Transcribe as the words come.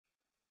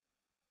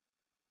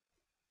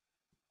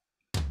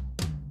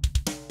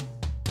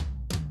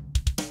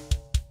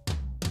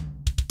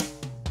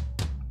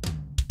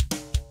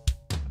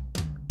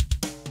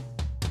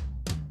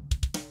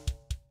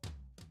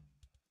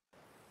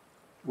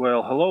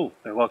Well, hello,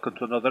 and welcome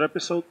to another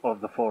episode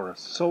of The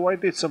Forest. So I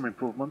did some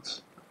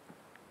improvements.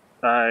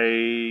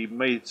 I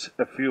made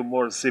a few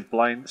more zip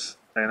lines,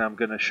 and I'm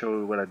gonna show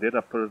you what I did.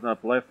 I put another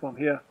platform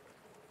here.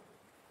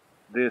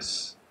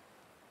 This,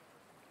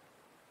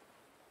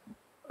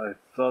 I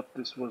thought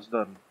this was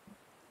done.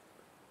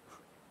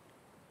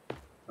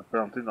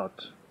 Apparently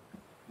not.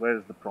 Where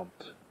is the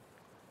prompt?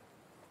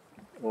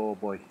 Oh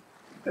boy.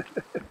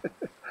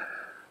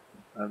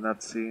 I'm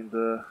not seeing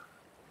the...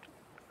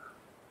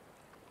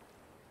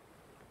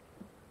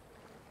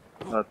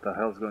 What the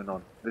hell's going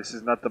on? This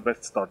is not the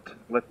best start.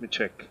 Let me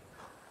check.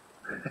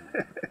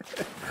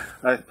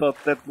 I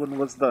thought that one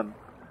was done.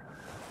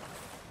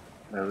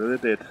 I really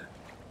did.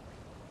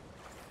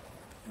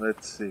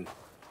 Let's see.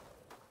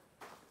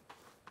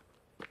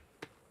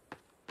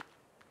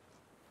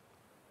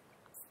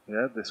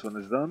 Yeah, this one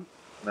is done.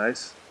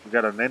 Nice. We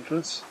got an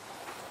entrance.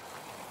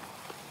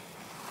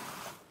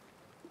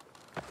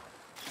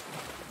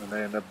 And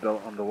I end up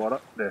on the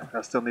water. There,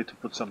 I still need to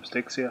put some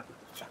sticks here.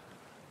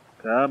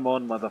 Come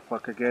on,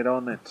 motherfucker, get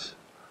on it.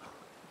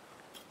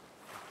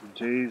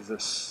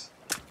 Jesus.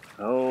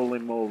 Holy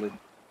moly.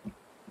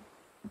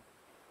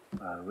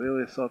 I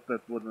really thought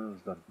that one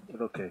was done. But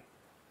okay.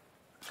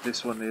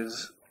 This one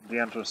is... The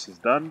entrance is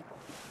done.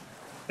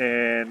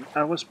 And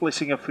I was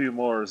placing a few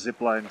more zip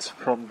lines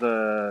from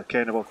the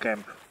cannibal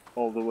camp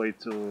all the way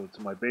to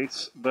my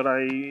base. But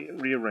I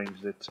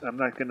rearranged it. I'm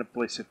not gonna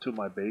place it to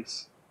my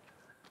base.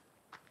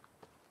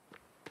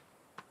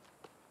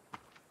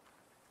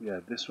 Yeah,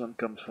 this one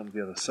comes from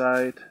the other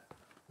side.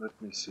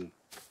 Let me see.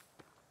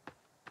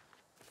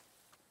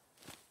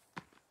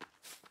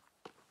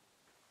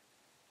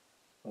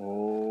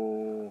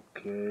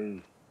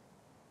 Okay.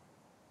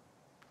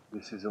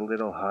 This is a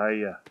little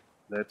higher.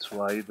 That's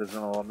why it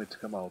doesn't allow me to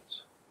come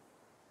out.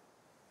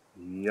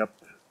 Yep.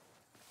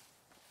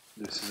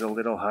 This is a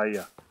little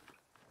higher.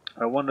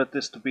 I wanted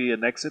this to be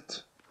an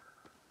exit.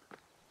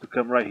 To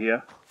come right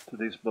here to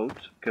this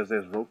boat. Because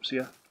there's ropes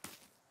here.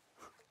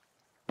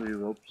 3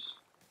 ropes.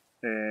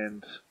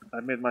 And I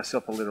made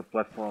myself a little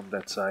platform on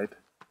that side.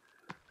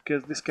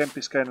 Because this camp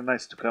is kind of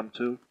nice to come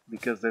to.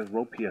 Because there's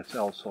rope here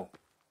also.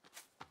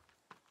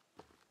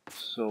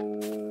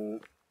 So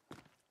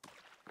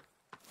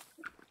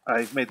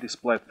I've made this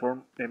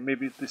platform, and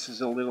maybe this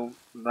is a little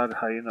not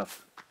high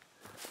enough,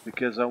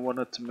 because I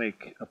wanted to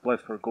make a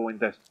platform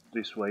going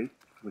this way,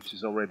 which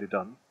is already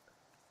done.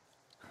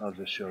 I'll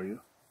just show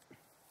you.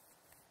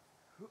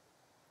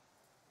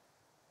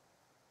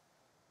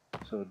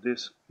 So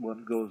this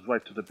one goes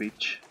right to the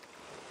beach.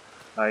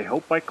 I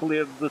hope I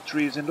cleared the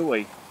trees in the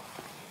way.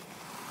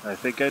 I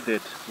think I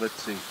did.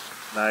 Let's see.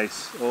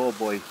 Nice. Oh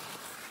boy.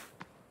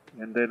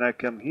 And then I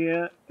come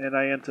here and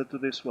I enter to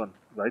this one,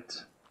 right?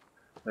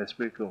 That's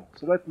pretty cool.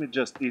 So let me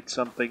just eat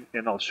something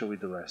and I'll show you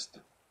the rest.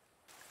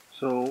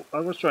 So I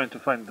was trying to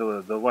find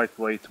the right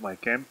way to my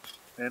camp,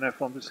 and I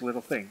found this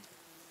little thing.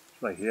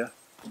 It's right here.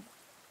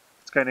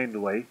 It's kinda in the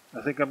way.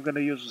 I think I'm gonna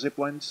use zip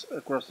lines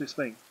across this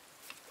thing.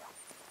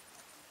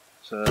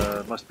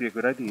 So must be a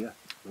good idea.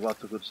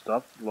 Lots of good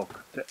stuff.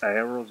 Look, the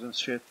arrows and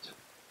shit.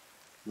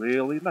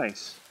 Really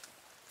nice.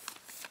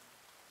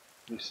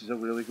 This is a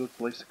really good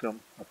place to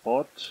come. A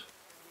pot.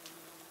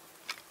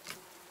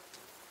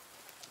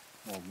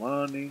 More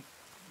money.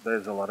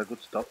 There's a lot of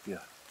good stuff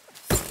here.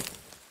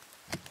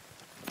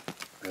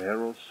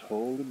 Arrows,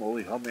 holy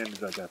moly, how many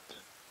did I got?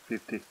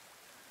 50.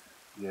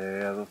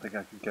 Yeah, I don't think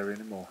I can carry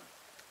any more.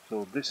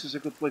 So this is a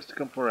good place to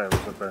come for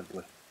arrows,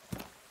 apparently.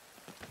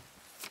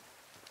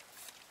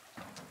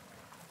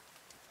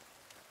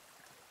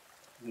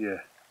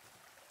 Yeah.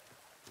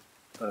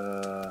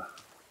 I'm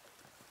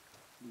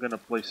gonna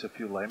place a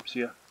few lamps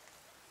here.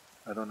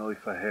 I don't know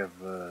if I have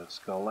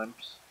skull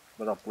lamps,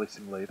 but I'll place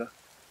them later.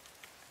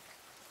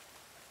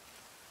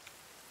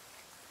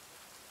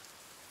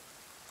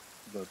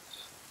 But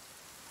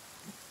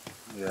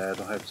yeah, I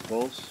don't have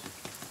skulls.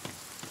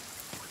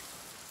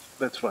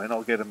 That's fine.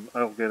 I'll get them.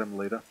 I'll get them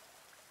later.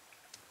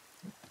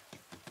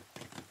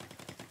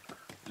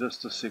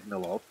 Just to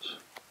signal out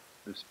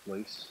this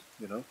place,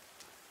 you know,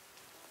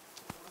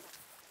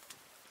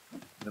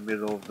 in the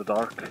middle of the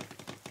dark.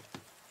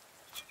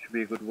 Should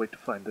be a good way to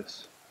find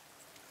this.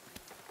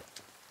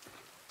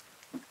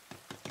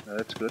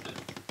 That's good.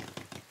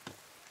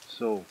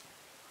 So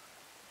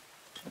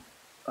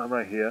I'm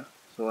right here.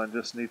 So I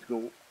just need to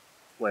go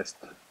west.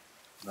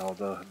 Now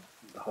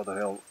how the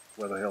hell,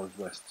 where the hell is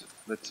west?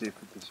 Let's see if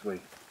it's this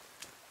way.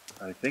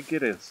 I think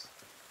it is.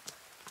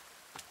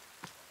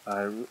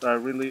 I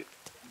really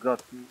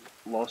got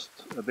lost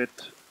a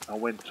bit. I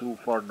went too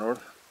far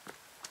north.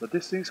 But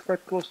this thing's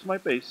quite close to my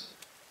base.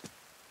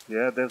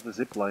 Yeah, there's the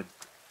zip line.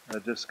 I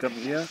just come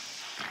here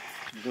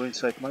and go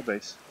inside my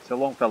base. So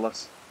long,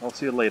 fellas. I'll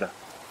see you later.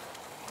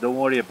 Don't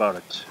worry about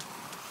it.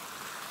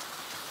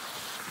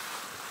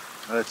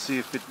 Let's see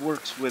if it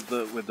works with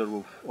the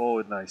roof.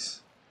 Oh,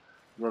 nice.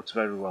 Works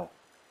very well.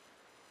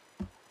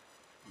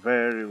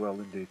 Very well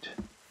indeed.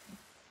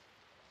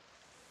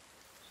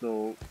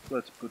 So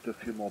let's put a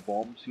few more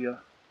bombs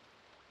here.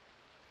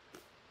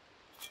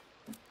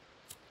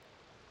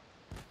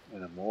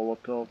 And a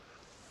Molotov.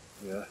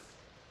 Yeah.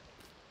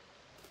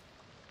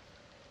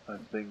 I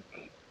think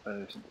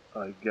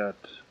I got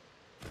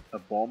a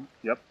bomb.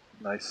 Yep,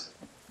 nice.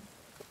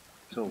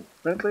 So,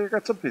 apparently I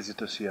got some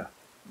visitors here.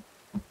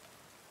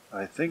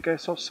 I think I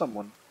saw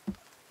someone.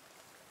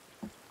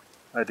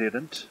 I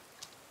didn't.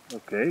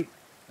 Okay,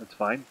 that's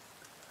fine.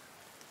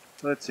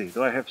 Let's see,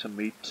 do I have some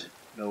meat?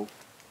 No.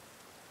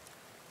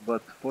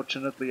 But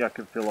fortunately I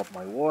can fill up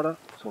my water,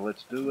 so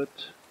let's do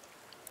it.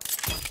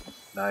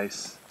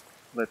 Nice.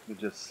 Let me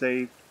just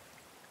save.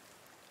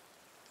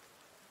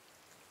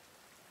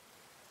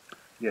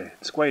 Yeah,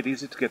 it's quite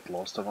easy to get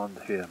lost around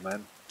here,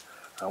 man.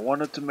 I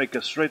wanted to make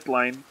a straight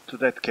line to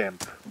that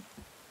camp.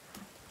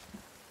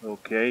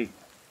 Okay,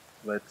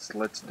 let's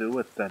do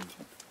it then.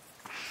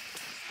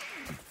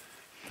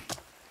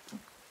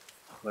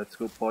 Let's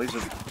go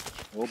poison.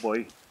 Oh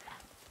boy.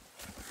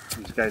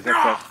 These guys are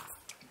tough.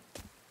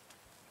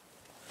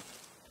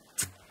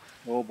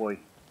 Oh boy.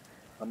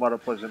 I'm out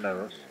of poison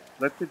arrows.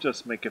 Let me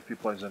just make a few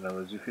poison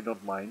arrows if you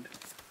don't mind.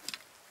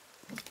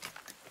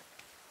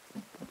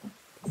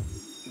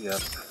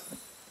 Yep.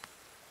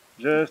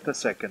 Just a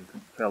second,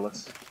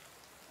 fellas.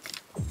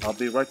 I'll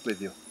be right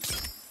with you.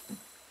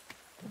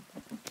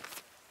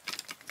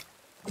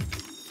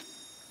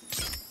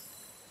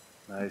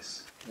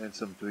 Nice. And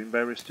some twin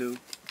berries too.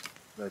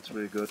 That's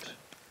really good.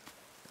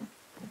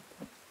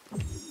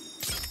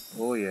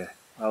 Oh yeah,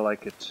 I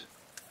like it.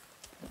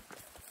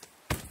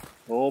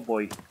 Oh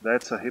boy,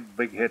 that's a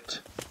big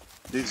hit.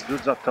 These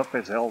dudes are tough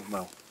as hell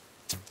now.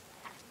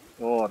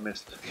 Oh, I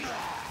missed.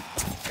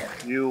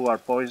 You are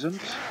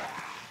poisoned,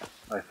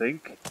 I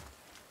think.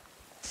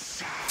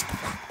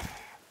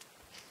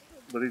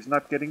 But he's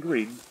not getting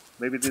green.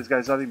 Maybe these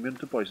guys are immune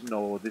to poison.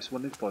 No, this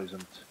one is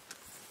poisoned.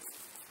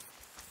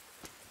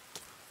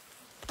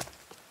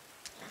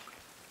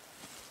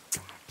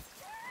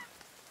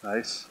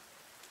 Nice.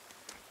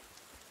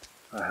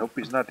 I hope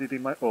he's not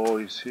hitting my... Oh,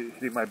 he's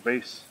hitting my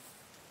base.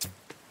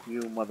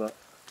 You mother...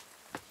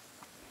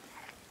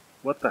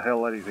 What the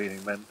hell are you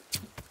hitting, man?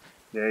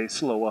 Yeah, he's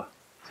slower.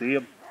 See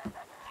him?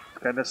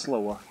 Kinda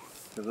slower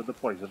because of the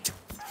poison.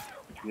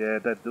 Yeah,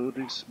 that dude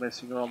is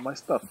messing around my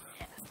stuff.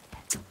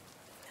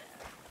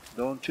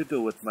 Don't you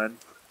do it, man.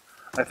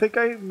 I think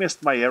I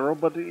missed my arrow,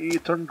 but he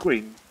turned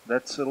green.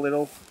 That's a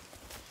little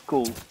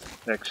cool,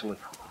 actually.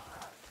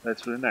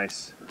 That's really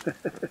nice.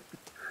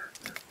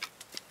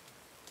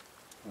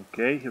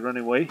 Okay, he ran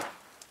away.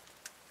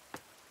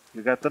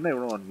 You got an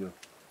arrow on you.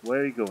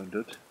 Where are you going,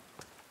 dude?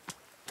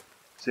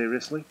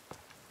 Seriously?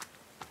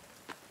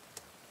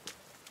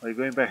 Are you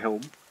going back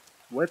home?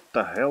 What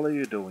the hell are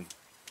you doing?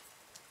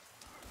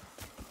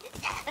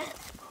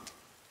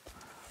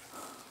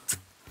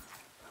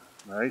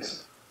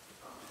 Nice.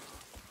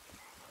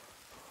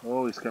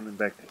 Oh, he's coming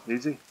back.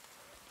 Is he?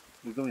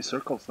 He's doing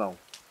circles now.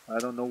 I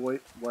don't know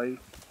why.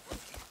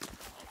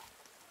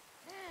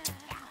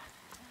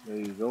 There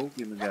you go.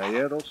 Give me the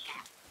arrows.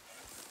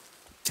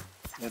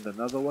 And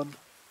another one.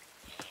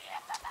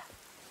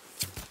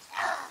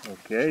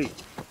 Okay.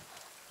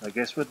 I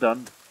guess we're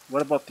done.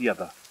 What about the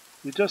other?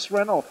 He just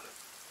ran off.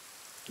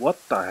 What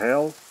the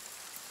hell?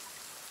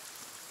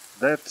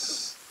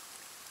 That's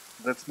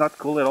not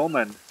cool at all,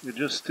 man. You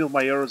just steal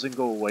my arrows and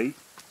go away.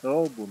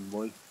 Oh, boom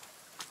boy.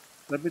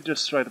 Let me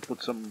just try to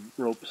put some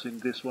ropes in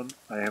this one.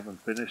 I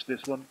haven't finished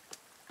this one.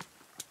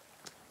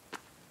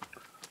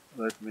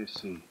 Let me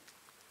see.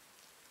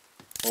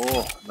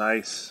 Oh,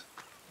 nice.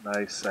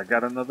 Nice. I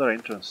got another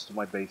entrance to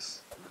my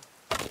base.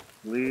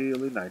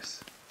 Really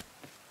nice.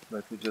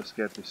 Let me just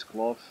get this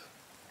cloth.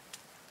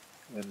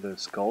 And the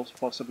skulls,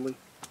 possibly.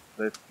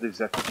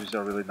 These effigies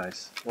are really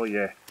nice. Oh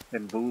yeah.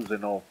 And booze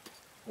and all.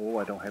 Oh,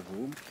 I don't have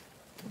room.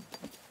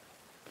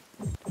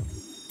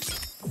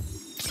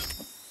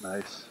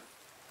 Nice.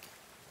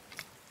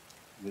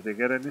 Did I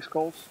get any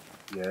skulls?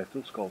 Yeah,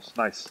 2 skulls.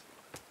 Nice.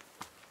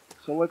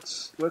 So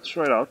let's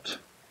try it out.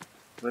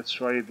 Let's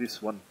try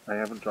this one. I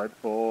haven't tried.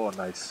 Oh,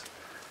 nice.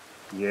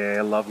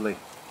 Yeah, lovely.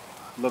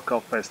 Look how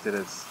fast it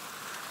is.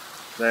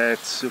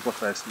 That's super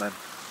fast, man.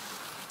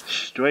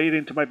 Straight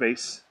into my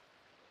base.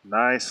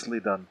 Nicely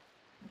done.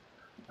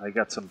 I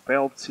got some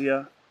pelts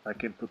here. I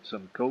can put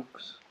some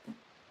cokes.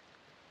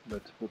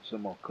 Let's put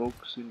some more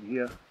cokes in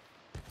here.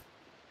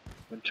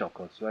 And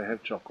chocolates. Do I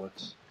have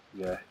chocolates?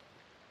 Yeah.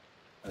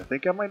 I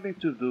think I might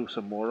need to do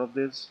some more of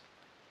this.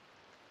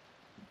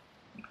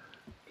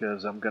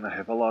 Because I'm gonna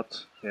have a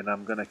lot, and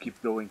I'm gonna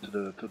keep going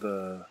to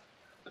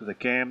the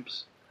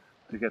camps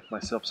to get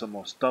myself some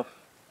more stuff.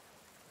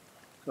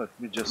 Let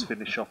me just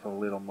finish off a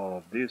little more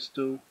of this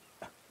too.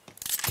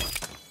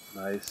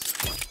 Nice.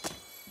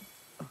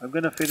 I'm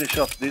gonna finish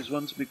off these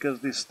ones because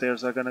these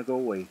stairs are gonna go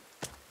away.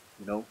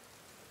 You know,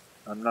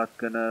 I'm not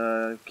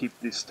gonna keep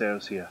these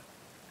stairs here.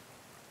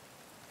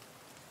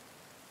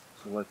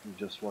 So let me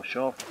just wash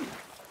off.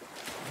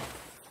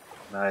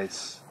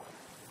 Nice.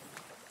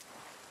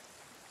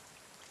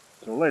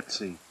 So let's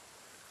see.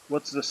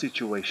 What's the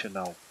situation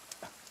now?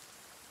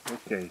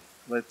 Okay,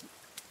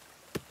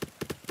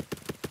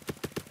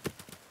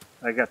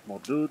 I got more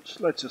dudes.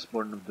 Let's just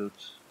burn them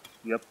dudes.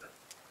 Yep.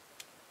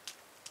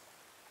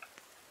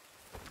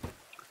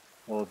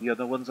 Oh, the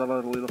other ones are a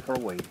little far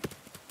away.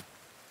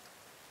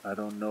 I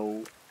don't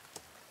know.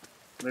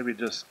 Maybe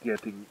just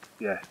getting...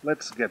 Yeah,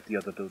 let's get the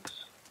other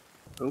dudes.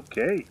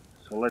 Okay,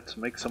 so let's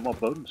make some more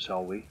bones,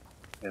 shall we?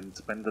 And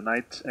spend the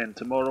night, and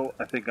tomorrow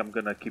I think I'm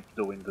gonna keep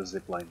doing the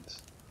zip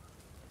lines.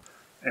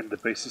 And the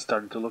base is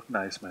starting to look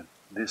nice, man.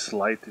 This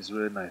light is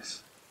really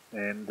nice.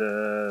 And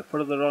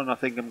further on I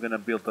think I'm gonna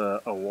build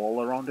a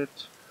wall around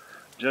it,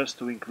 just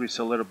to increase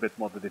a little bit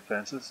more the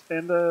defenses,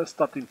 and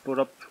starting put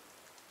up...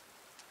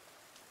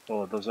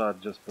 Oh, those are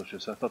just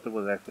bushes, I thought they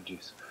were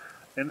effigies.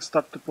 And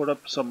start to put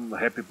up some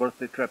happy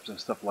birthday traps and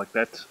stuff like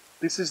that.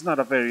 This is not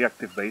a very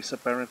active base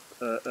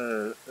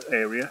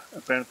area,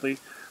 apparently.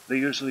 They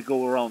usually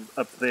go around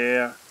up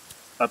there,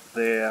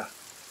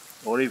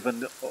 or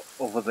even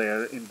over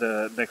there in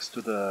the next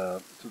to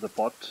the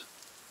pot.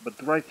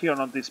 But right here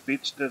on this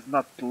beach there's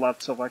not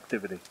lots of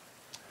activity.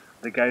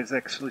 The guys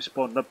actually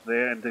spawned up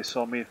there and they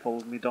saw me,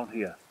 followed me down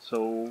here.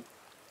 So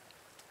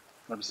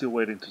I'm still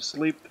waiting to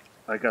sleep.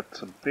 I got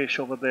some fish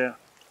over there.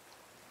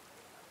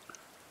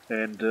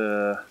 And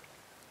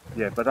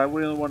yeah, but I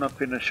really want to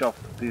finish off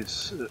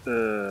these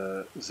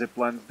zip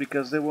lines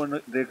because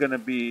they're gonna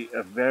be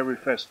a very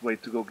fast way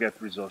to go get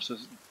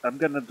resources. I'm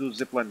gonna do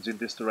zip lines in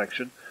this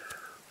direction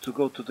to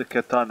go to the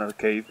Katana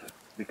cave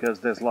because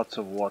there's lots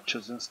of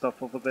watches and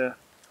stuff over there.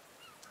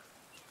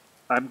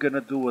 I'm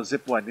gonna do a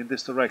zip line in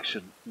this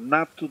direction,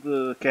 not to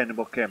the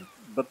cannibal camp,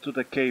 but to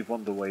the cave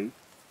on the way.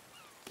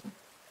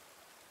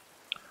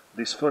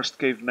 This first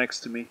cave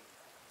next to me,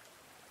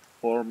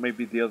 or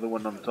maybe the other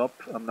one on top,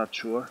 I'm not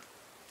sure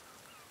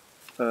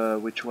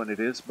which one it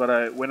is,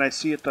 but when I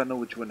see it I know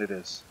which one it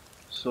is.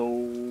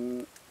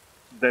 So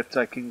that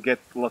I can get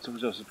lots of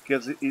resources,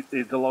 because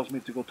it allows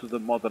me to go to the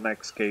Modern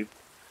X cave.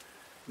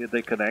 Yeah,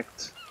 they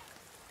connect.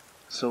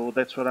 So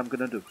that's what I'm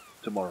gonna do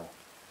tomorrow.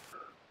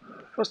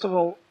 First of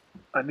all,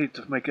 I need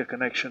to make a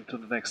connection to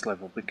the next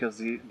level, because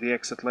the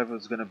exit level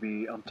is gonna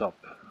be on top.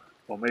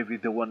 Or maybe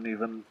the one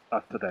even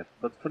after that.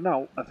 But for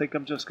now, I think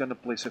I'm just gonna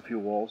place a few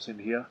walls in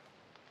here.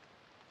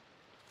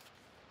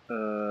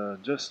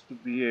 Just to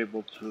be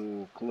able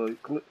to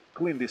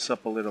clean this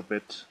up a little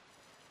bit.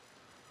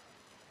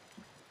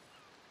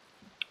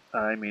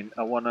 I mean,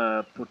 I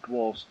wanna put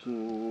walls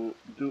to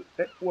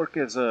work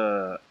as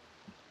a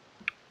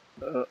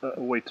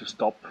way to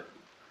stop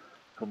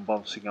from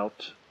bouncing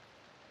out.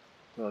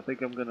 So I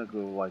think I'm gonna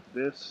go like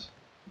this,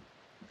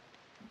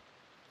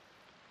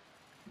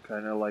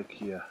 kinda like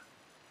here.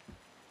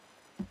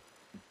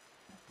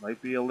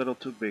 Might be a little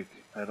too big,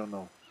 I don't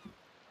know.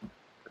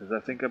 Because I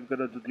think I'm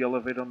gonna do the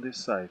elevator on this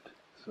side.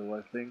 So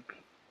I think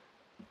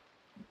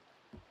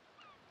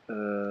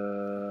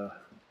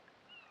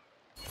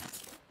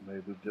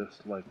maybe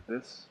just like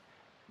this.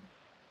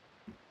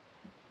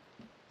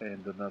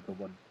 And another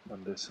one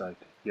on this side.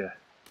 Yeah,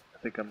 I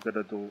think I'm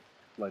gonna do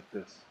like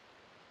this.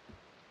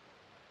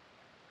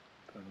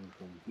 Coming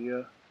from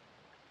here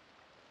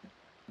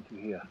to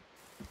here.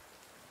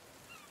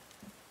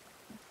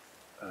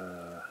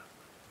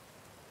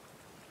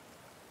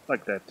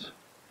 Like that.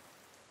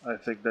 I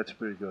think that's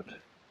pretty good.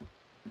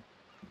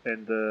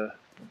 And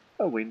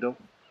a window,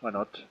 why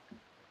not?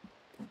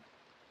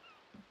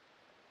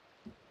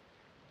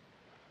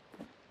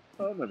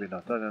 Oh, maybe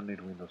not, I don't need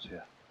windows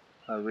here.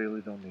 I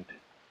really don't need.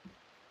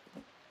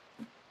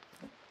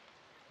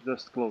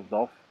 Just closed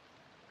off.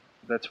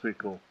 That's pretty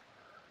cool.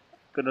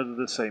 Gonna do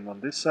the same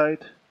on this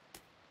side.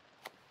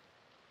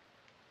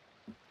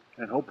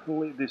 And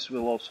hopefully this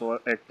will also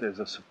act as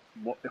a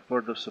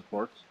further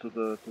support to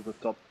the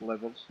top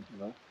levels, you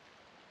know.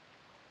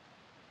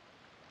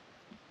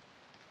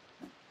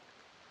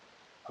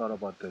 How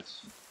about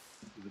this?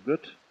 Is it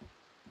good?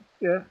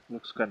 Yeah,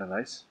 looks kinda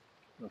nice.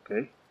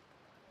 Okay.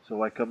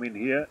 So I come in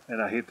here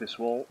and I hit this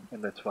wall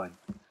and that's fine.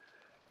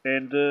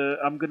 And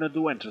I'm gonna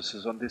do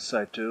entrances on this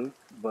side too,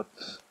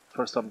 but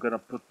first I'm gonna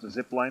put the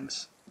zip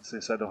lines,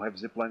 since I don't have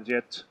zip lines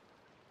yet.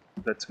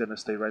 That's gonna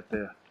stay right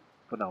there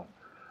for now.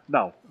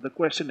 Now, the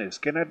question is,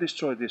 can I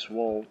destroy this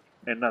wall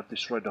and not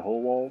destroy the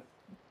whole wall?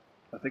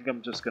 I think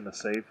I'm just gonna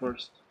save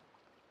first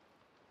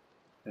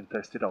and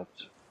test it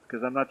out,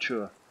 because I'm not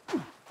sure.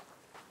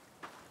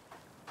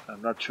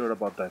 I'm not sure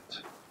about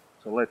that.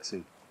 So let's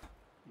see.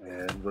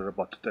 And we're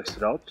about to test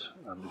it out.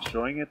 I'm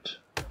destroying it.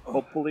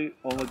 Hopefully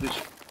only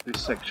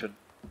this section.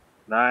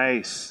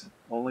 Nice!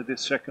 Only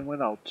this second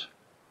went out.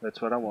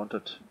 That's what I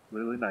wanted.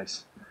 Really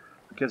nice.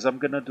 Because I'm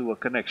gonna do a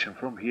connection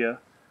from here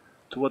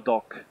to a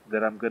dock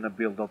that I'm gonna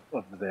build up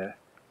there.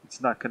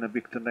 It's not gonna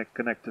be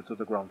connected to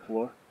the ground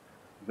floor.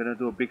 I'm gonna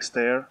do a big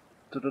stair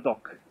to the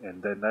dock,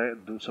 and then I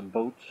do some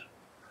boats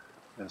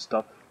and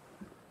stuff.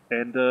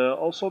 And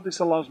also this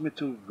allows me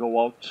to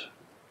go out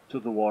to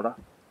the water.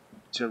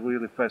 It's a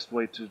really fast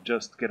way to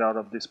just get out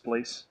of this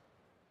place,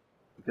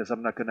 because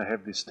I'm not gonna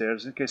have these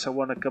stairs. In case I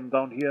wanna come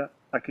down here,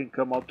 I can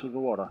come out to the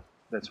water.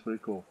 That's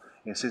pretty cool.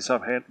 And since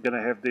I'm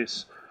gonna have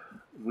this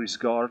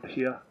guard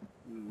here,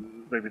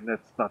 maybe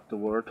that's not the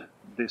word,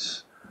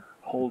 this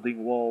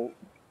holding wall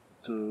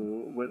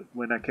to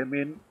when I come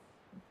in,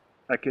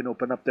 I can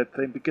open up that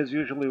thing, because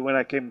usually when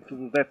I came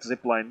through that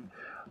zip line,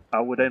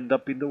 I would end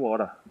up in the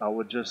water. I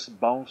would just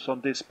bounce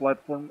on this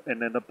platform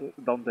and end up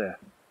down there.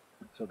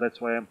 So that's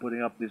why I'm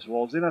putting up these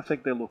walls, and I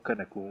think they look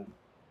kind of cool.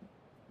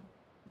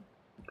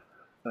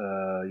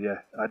 Yeah,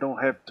 I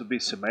don't have to be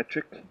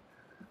symmetric.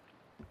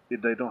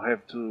 They don't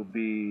have to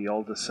be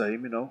all the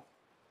same, you know.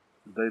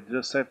 They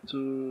just have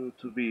to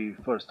be,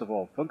 first of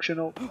all,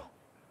 functional,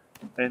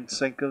 and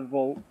second of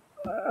all,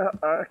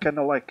 I kind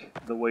of like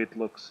the way it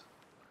looks.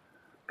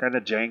 Kind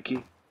of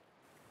janky.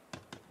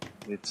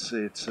 It's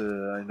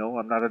I know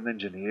I'm not an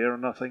engineer or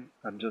nothing.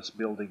 I'm just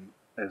building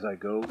as I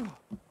go.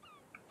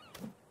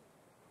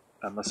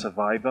 I'm a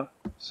survivor,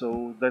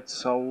 so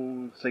that's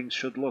how things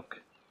should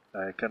look.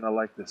 I kind of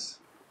like this.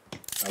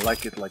 I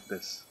like it like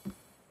this.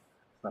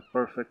 It's not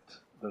perfect,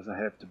 doesn't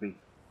have to be.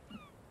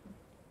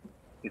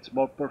 It's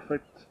more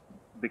perfect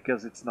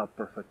because it's not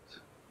perfect.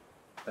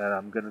 And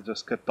I'm gonna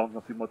just cut down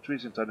a few more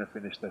trees until I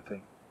finish that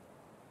thing.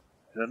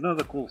 And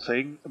another cool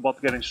thing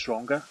about getting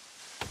stronger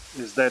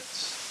is that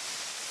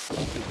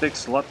it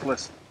takes a lot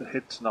less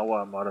hits. Now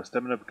I'm out of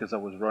stamina because I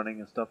was running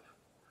and stuff.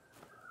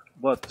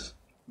 But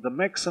the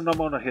maximum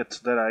amount of hits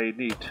that I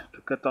need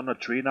to cut down a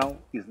tree now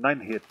is 9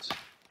 hits.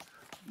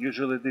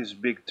 Usually these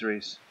big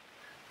trees.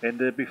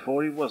 And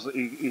before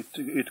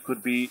it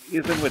could be,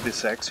 even with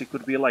this axe, it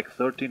could be like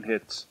 13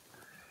 hits.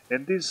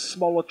 And these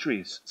smaller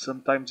trees,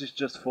 sometimes it's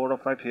just 4 or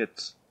 5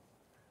 hits.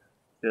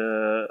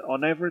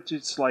 On average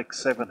it's like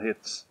 7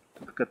 hits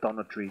to cut down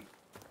a tree.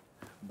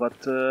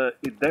 But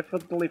it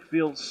definitely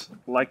feels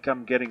like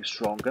I'm getting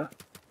stronger,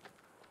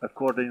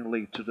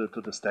 accordingly to the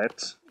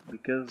stats,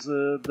 because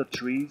the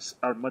trees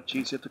are much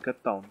easier to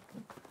cut down.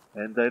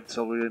 And that's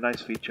a really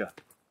nice feature.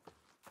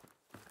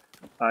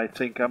 I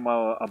think I'm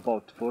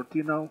about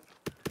 40 now.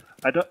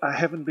 I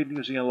haven't been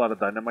using a lot of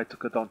dynamite to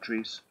cut down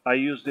trees. I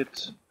used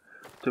it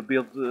to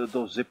build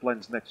those zip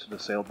lines next to the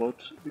sailboat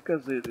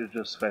because they're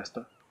just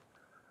faster.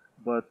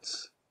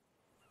 But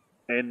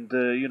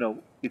you know,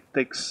 it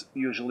takes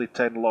usually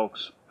 10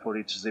 logs for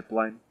each zip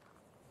line.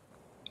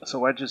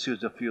 So I just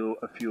used a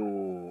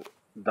few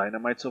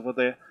dynamites over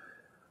there.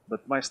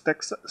 But my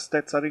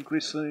stats are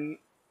increasing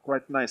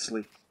quite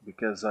nicely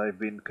because I've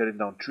been cutting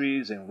down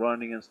trees and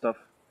running and stuff.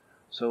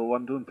 So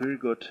I'm doing pretty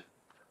good.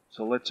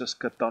 So let's just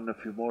cut down a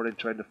few more and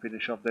try to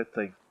finish off that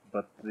thing.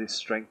 But this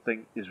strength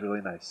thing is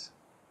really nice.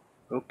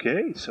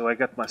 Okay, so I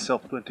got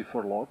myself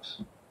 24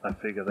 logs. I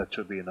figure that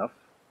should be enough.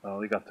 I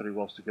only got 3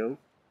 walls to go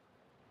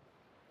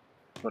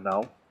for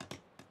now.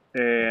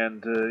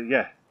 And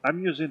yeah,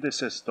 I'm using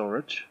this as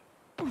storage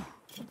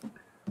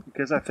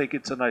because I think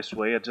it's a nice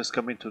way. I just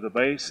come into the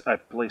base, I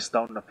place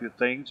down a few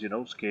things, you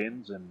know,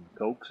 skins and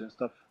cokes and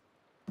stuff.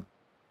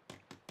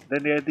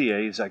 Then the idea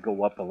is I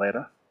go up a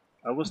ladder.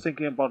 I was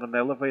thinking about an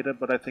elevator,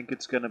 but I think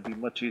it's gonna be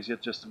much easier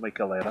just to make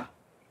a ladder.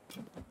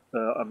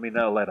 I mean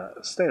a ladder,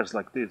 stairs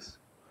like this.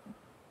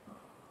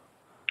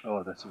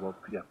 Oh, that's a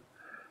rope, yeah.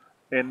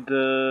 And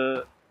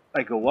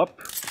I go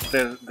up,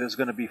 there's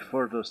gonna be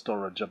further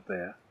storage up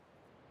there.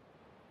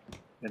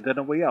 And then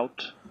a way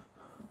out.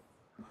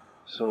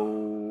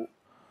 So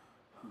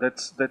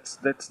that's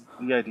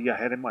the idea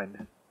I had in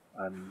mind.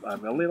 I'm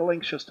a little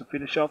anxious to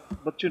finish off,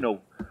 but you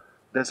know,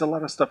 there's a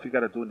lot of stuff you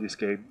gotta do in this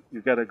game.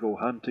 You gotta go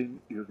hunting,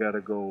 you gotta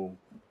go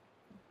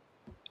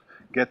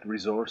get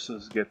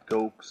resources, get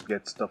cokes,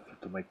 get stuff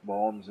to make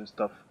bombs and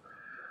stuff.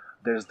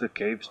 There's the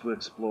caves to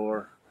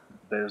explore,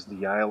 there's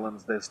the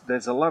islands,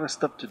 there's a lot of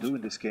stuff to do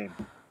in this game.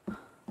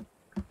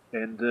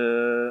 And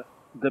the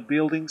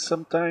building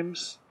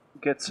sometimes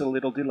gets a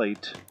little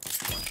delayed.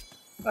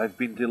 I've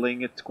been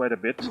delaying it quite a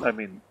bit. I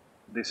mean,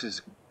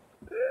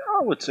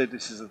 I would say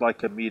this is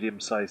like a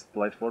medium-sized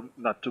platform,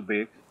 not too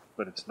big,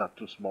 but it's not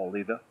too small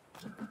either.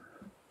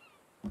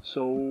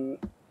 So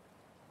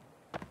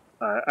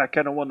I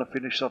kind of want to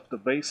finish off the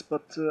base,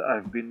 but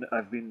I've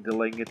been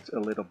delaying it a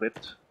little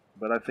bit.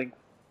 But I think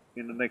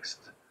in the next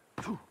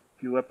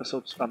few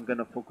episodes I'm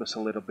gonna focus a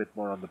little bit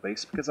more on the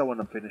base because I want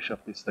to finish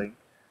up this thing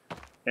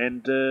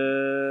and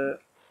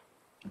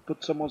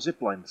put some more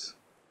zip lines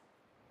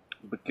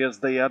because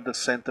they are the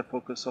center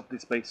focus of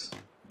this base,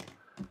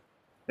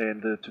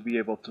 and to be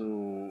able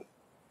to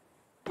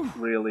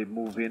really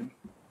move in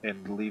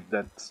and leave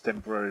that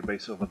temporary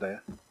base over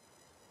there.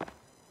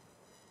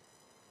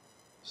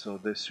 So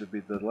this should be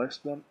the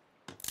last one.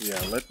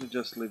 Yeah, let me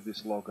just leave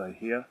this log guy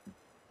here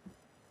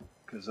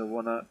because I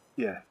wanna,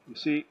 yeah, you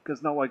see,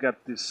 because now I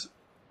got this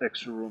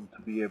extra room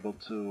to be able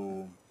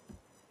to,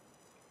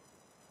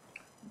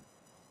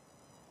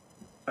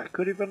 I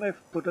could even have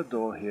put a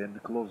door here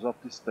and close off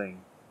this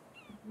thing.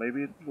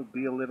 Maybe it would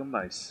be a little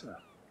nice.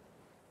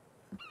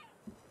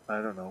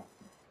 I don't know.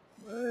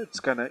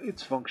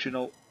 It's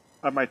functional.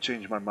 I might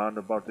change my mind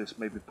about this,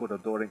 maybe put a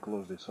door and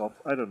close this off.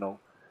 I don't know.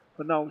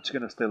 But now it's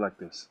gonna stay like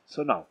this.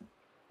 So now,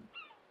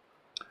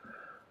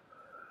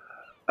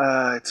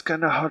 it's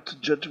kind of hard to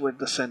judge where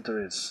the center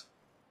is.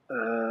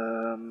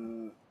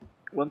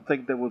 One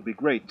thing that would be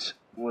great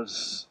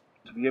was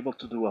to be able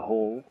to do a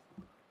hole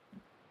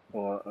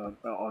or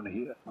on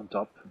here on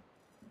top,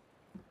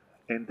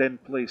 and then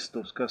place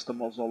those custom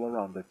walls all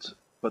around it.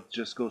 but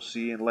just go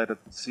see and let it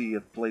see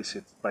it place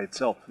it by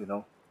itself, you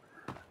know.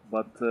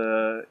 But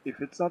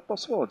if it's not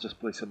possible, I'll just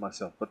place it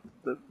myself. But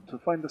to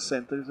find the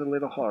center is a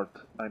little hard.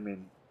 I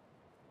mean,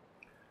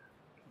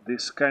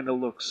 this kind of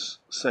looks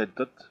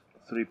centered.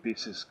 3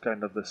 pieces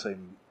kind of the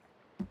same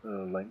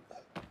length.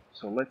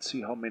 So let's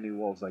see how many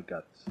walls I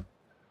got.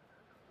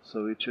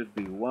 So it should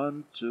be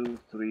 1, 2,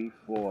 3,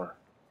 4.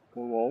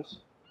 4 walls.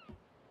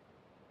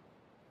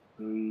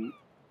 3,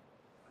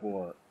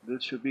 4.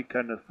 This should be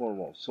kind of 4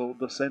 walls. So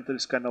the center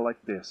is kind of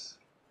like this,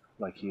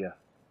 like here.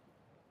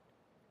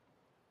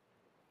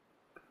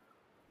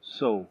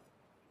 So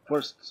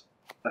first,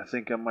 I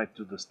think I might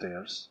do the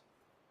stairs,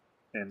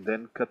 and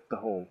then cut the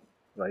hole,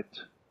 right?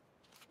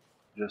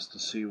 Just to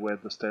see where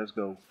the stairs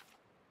go.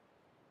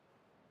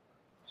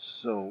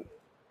 So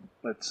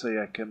let's say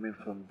I come in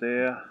from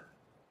there.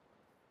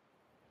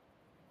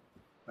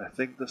 I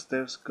think the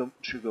stairs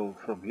should go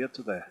from here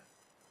to there.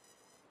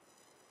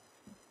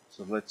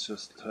 So let's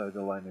just try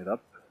to line it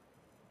up.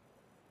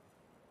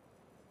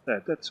 Yeah,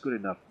 that's good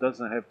enough.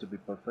 Doesn't have to be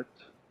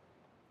perfect.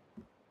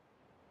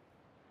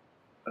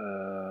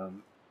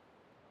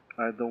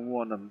 I don't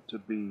want them to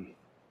be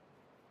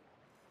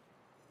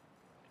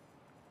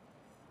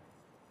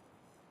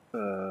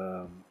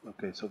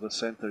okay, so the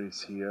center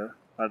is here.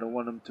 I don't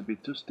want them to be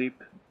too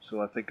steep,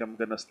 so I think I'm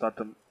gonna start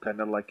them kind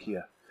of like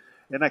here.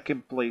 And I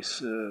can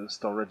place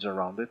storage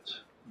around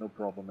it, no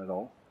problem at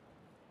all.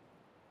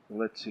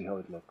 Let's see how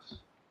it looks.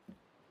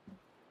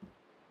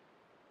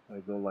 I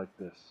go like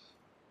this.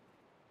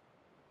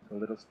 It's a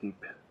little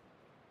steep.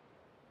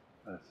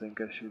 I think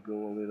I should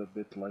go a little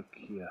bit like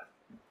here.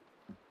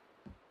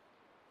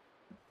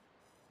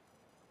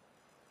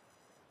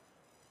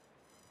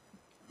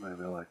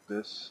 Maybe like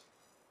this.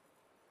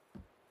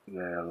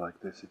 Yeah, like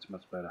this, it's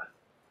much better.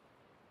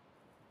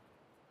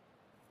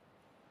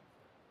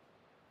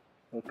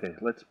 Okay,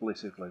 let's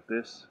place it like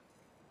this.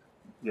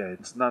 Yeah,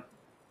 it's not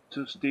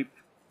too steep.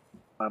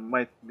 I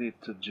might need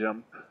to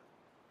jump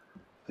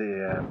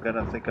there. I'm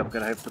gonna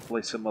have to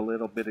place him a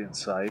little bit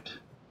inside,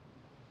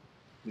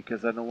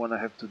 because I don't want to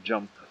have to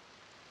jump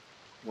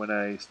when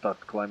I start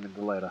climbing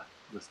the ladder,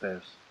 the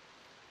stairs.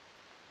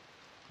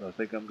 So I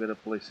think I'm gonna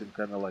place him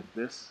kind of like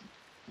this.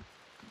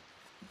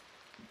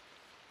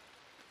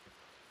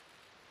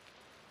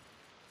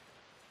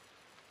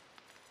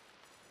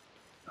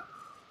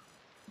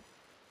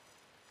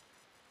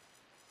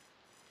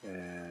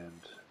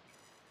 And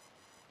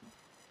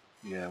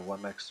yeah,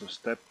 one extra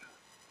step.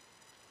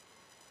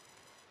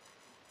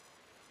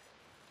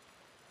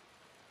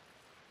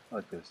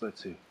 Like this,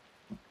 let's see.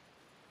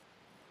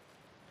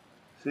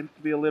 Seems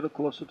to be a little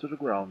closer to the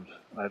ground.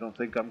 I don't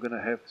think I'm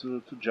gonna have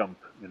to jump,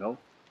 you know.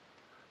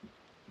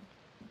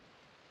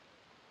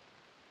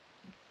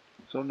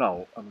 So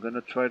now I'm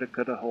gonna try to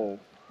cut a hole,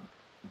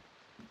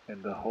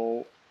 and the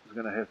hole is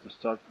gonna have to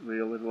start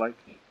really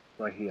like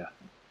right here.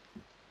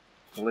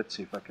 So let's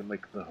see if I can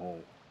make the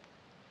hole.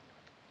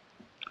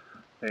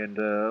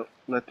 And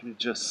let me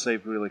just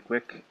save really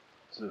quick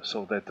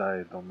so that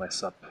I don't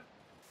mess up.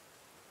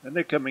 And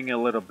they're coming a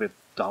little bit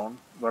down,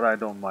 but I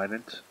don't mind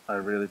it. I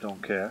really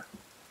don't care.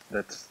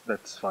 That's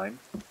fine.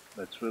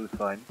 That's really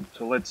fine.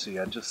 So let's see.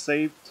 I just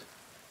saved,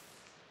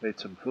 made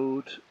some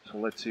food. So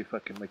let's see if I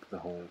can make the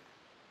hole.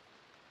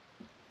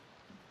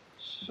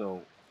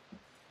 So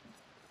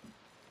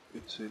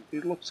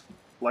it looks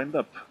lined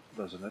up,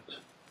 doesn't it?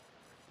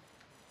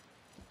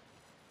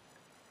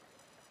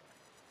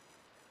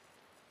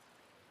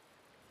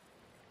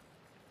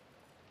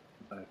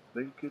 I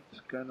think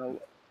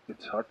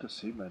it's hard to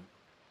see, man.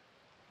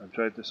 I'm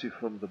trying to see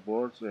from the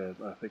boards, and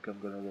I think I'm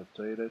gonna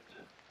rotate it.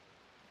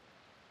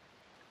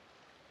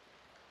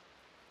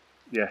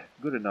 Yeah,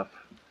 good enough.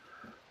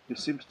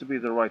 This seems to be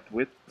the right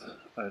width.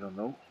 I don't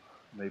know.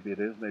 Maybe it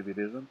is, maybe it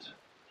isn't.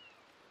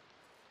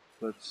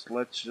 But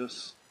let's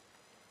just...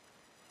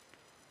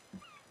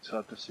 It's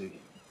hard to see.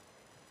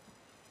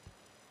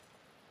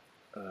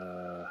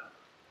 I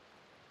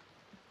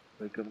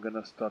think I'm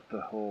gonna start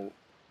the hole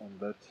on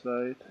that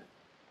side.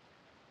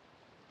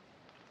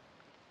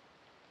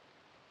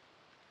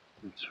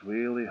 It's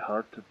really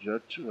hard to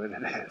judge where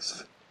it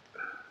is.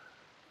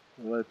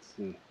 Let's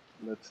see.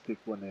 Let's stick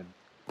one in.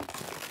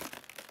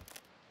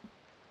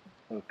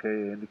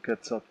 Okay, and it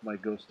cuts off my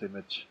ghost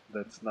image.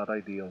 That's not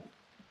ideal.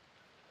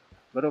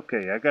 But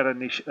okay, I got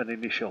an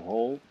initial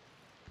hole.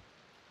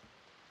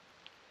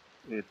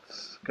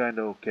 It's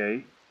kinda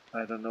okay.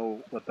 I don't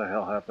know what the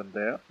hell happened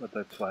there, but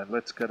that's fine.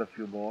 Let's cut a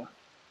few more.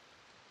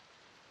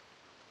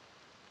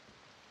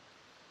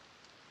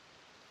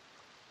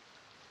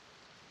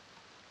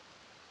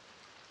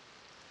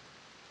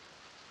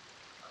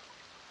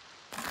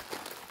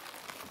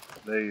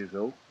 There you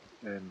go.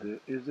 And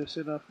is this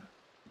enough?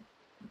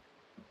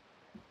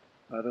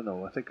 I don't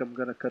know. I think I'm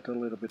gonna cut a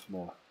little bit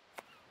more,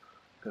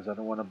 because I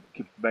don't want to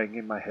keep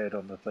banging my head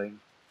on the thing.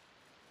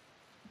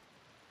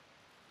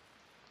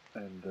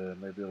 And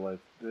maybe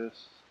like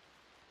this.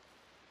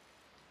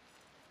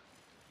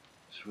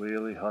 It's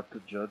really hard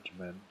to judge,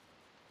 man.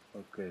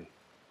 Okay.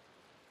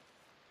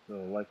 So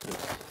like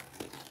this.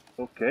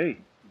 Okay.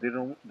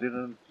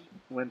 Didn't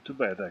went to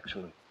bed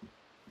actually.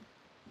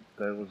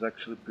 That was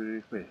actually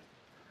pretty big.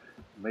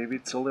 Maybe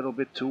it's a little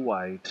bit too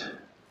wide.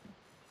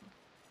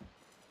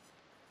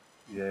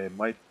 Yeah, it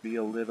might be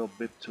a little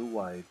bit too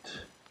wide.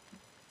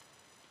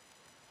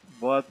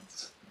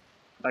 But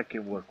I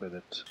can work with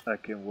it. I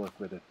can work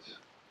with it.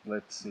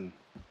 Let's see.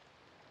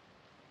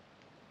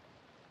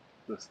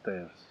 The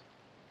stairs.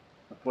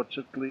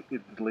 Unfortunately,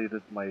 it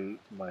deleted my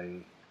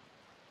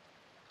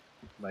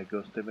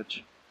ghost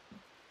image.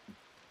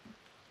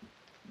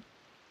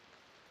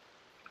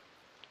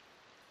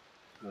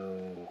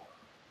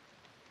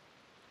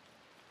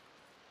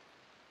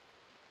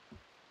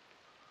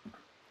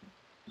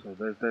 So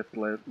there's that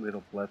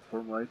little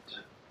platform, right?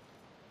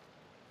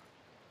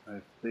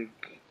 I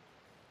think,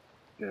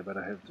 yeah, but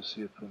I have to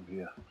see it from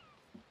here.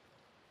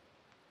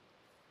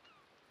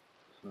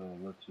 So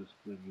let's just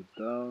bring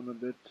it down a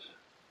bit.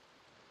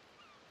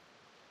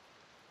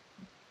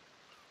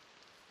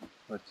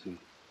 Let's see.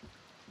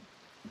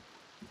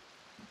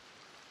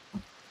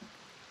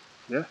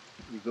 Yeah,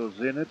 he goes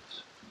in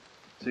it.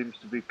 Seems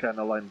to be kind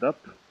of lined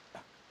up.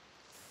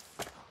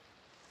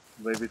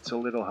 Maybe it's a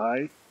little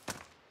high.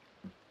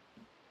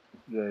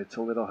 Yeah, it's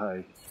a little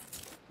high.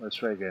 Let's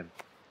try again.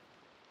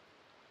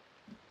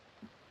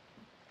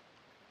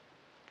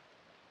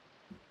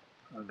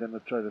 I'm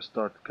gonna try to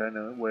start kind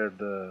of where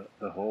the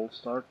hole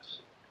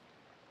starts.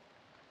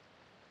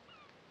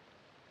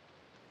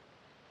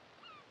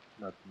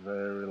 Not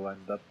very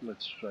lined up.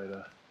 Let's try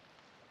to.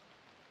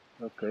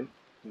 Okay,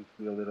 seems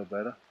to be a little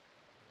better.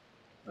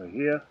 Right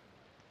here.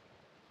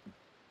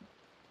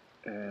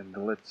 And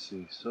let's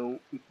see.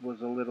 So it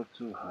was a little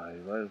too high,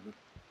 right?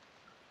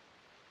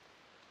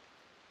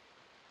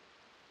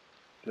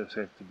 Just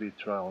have to be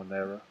trial and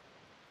error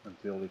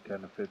until it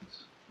kind of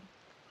fits.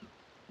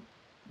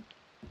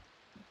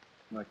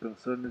 My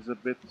concern is a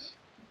bit.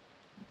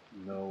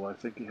 No, I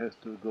think it has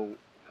to go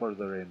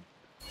further in.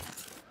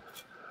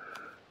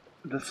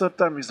 The third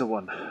time is the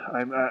one.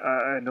 I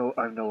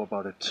know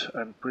about it.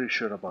 I'm pretty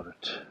sure about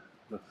it.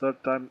 The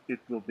third time it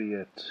will be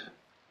it.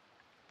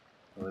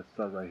 So let's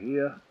start right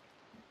here.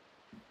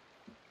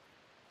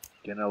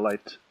 Can I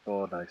light?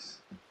 Oh,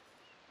 nice.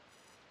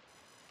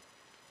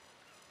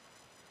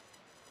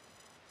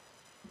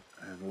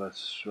 And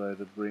let's try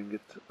to bring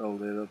it a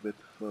little bit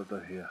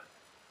further here.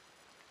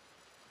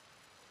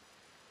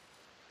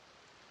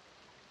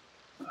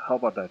 How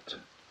about that?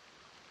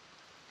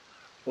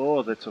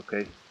 Oh, that's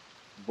okay.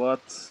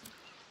 But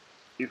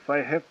if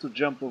I have to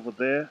jump over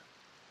there,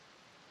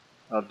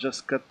 I'll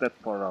just cut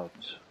that part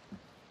out.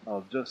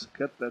 I'll just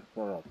cut that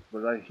part out. But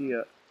right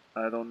here,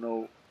 I don't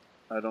know.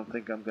 I don't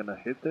think I'm gonna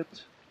hit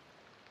it.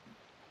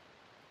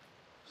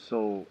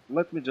 So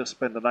let me just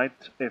spend the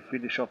night and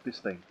finish off this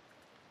thing.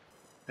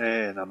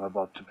 And I'm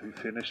about to be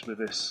finished with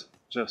this.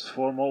 Just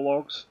 4 more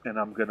logs and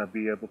I'm gonna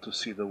be able to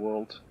see the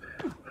world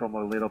from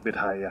a little bit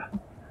higher.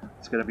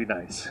 It's gonna be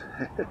nice.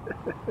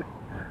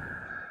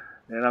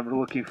 And I'm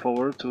looking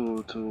forward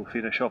to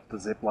finish off the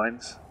zip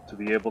lines, to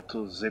be able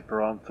to zip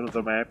around through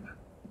the map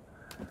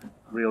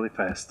really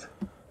fast.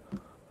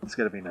 It's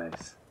gonna be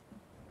nice.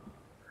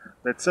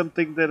 That's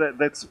something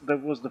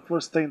that was the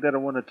first thing that I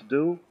wanted to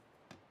do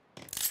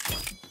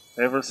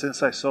ever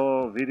since I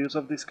saw videos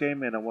of this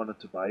game, and I wanted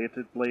to buy it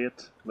and play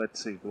it.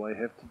 Let's see, do I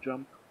have to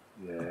jump?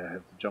 Yeah, I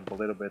have to jump a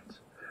little bit.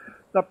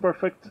 Not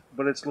perfect,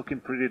 but it's looking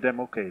pretty damn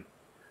okay.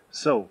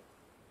 So,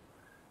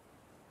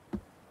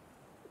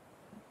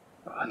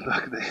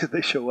 look,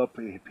 they show up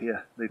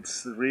here.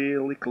 It's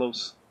really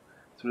close.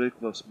 It's really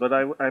close, but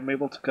I'm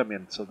able to come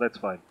in, so that's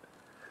fine.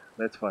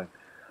 That's fine.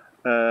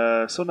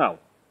 So now,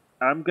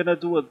 I'm gonna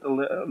do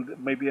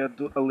maybe I'll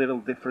do a little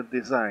different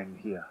design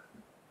here.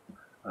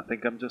 I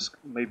think I'm just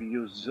maybe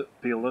use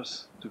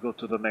pillars to go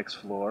to the next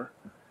floor.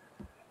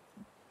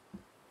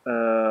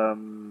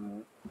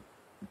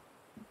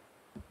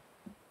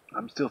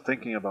 I'm still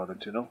thinking about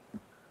it, you know.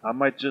 I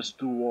might just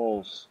do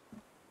walls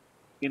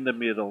in the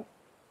middle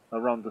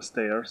around the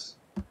stairs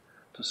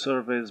to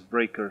serve as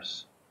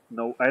breakers.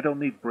 No, I don't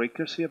need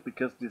breakers here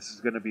because this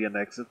is going to be an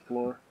exit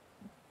floor.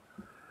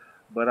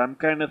 But I'm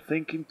kind of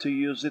thinking to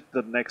use it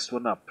the next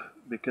one up,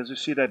 because you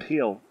see that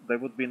hill,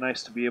 that would be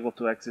nice to be able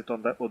to exit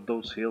on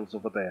those hills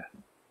over there.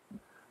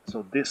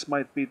 So this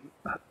might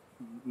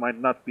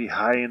not be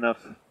high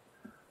enough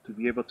to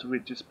be able to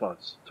reach these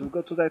spots. To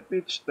go to that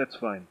beach, that's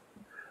fine.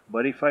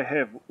 But if I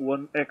have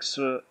one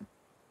extra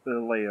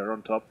layer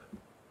on top,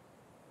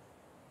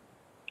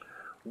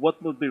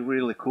 what would be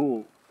really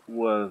cool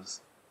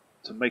was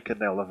to make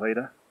an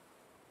elevator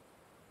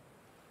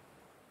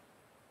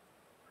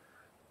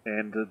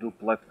and do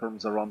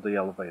platforms around the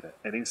elevator.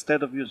 And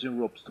instead of using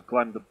ropes to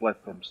climb the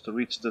platforms to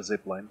reach the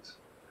zip lines,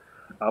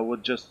 I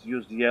would just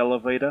use the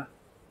elevator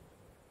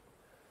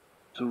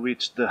to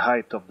reach the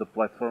height of the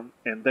platform,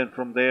 and then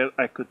from there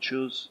I could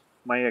choose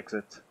my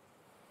exit,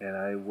 and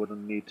I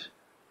wouldn't need.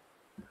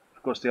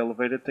 Of course, the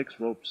elevator takes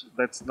ropes.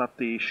 That's not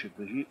the issue.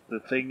 The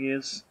thing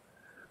is,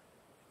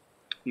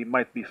 it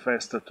might be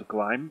faster to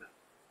climb,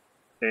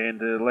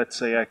 and let's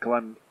say I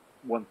climb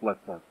one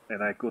platform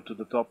and I go to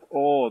the top.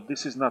 Oh,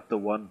 this is not the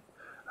one.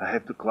 I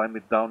have to climb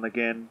it down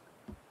again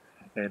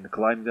and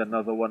climb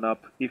another one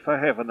up. If I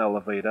have an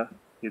elevator,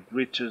 it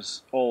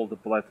reaches all the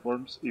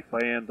platforms. If I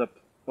end up...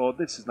 Oh,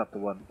 this is not the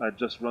one. I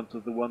just run to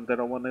the one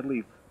that I want to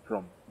leave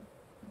from.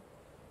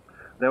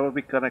 That would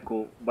be kind of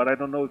cool, but I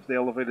don't know if the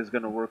elevator is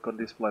going to work on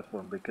this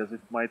platform because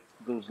it might,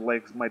 those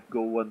legs might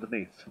go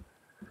underneath.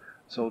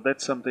 So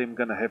that's something I'm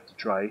going to have to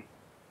try.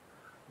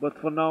 But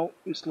for now,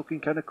 it's looking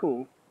kind of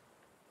cool.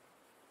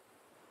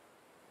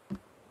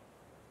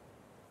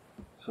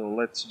 So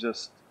let's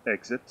just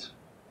exit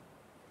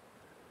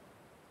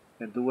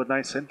and do a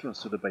nice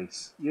entrance to the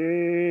base.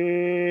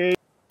 Yay!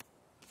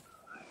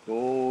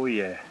 Oh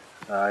yeah,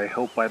 I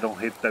hope I don't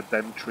hit that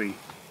damn tree.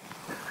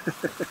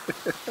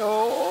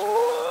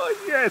 Oh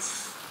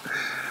yes!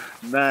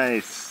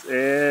 Nice,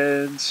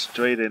 and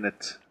straight in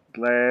it.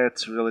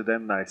 That's really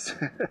damn nice.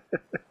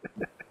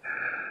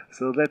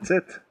 So that's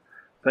it.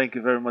 Thank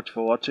you very much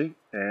for watching,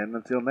 and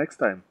until next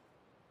time.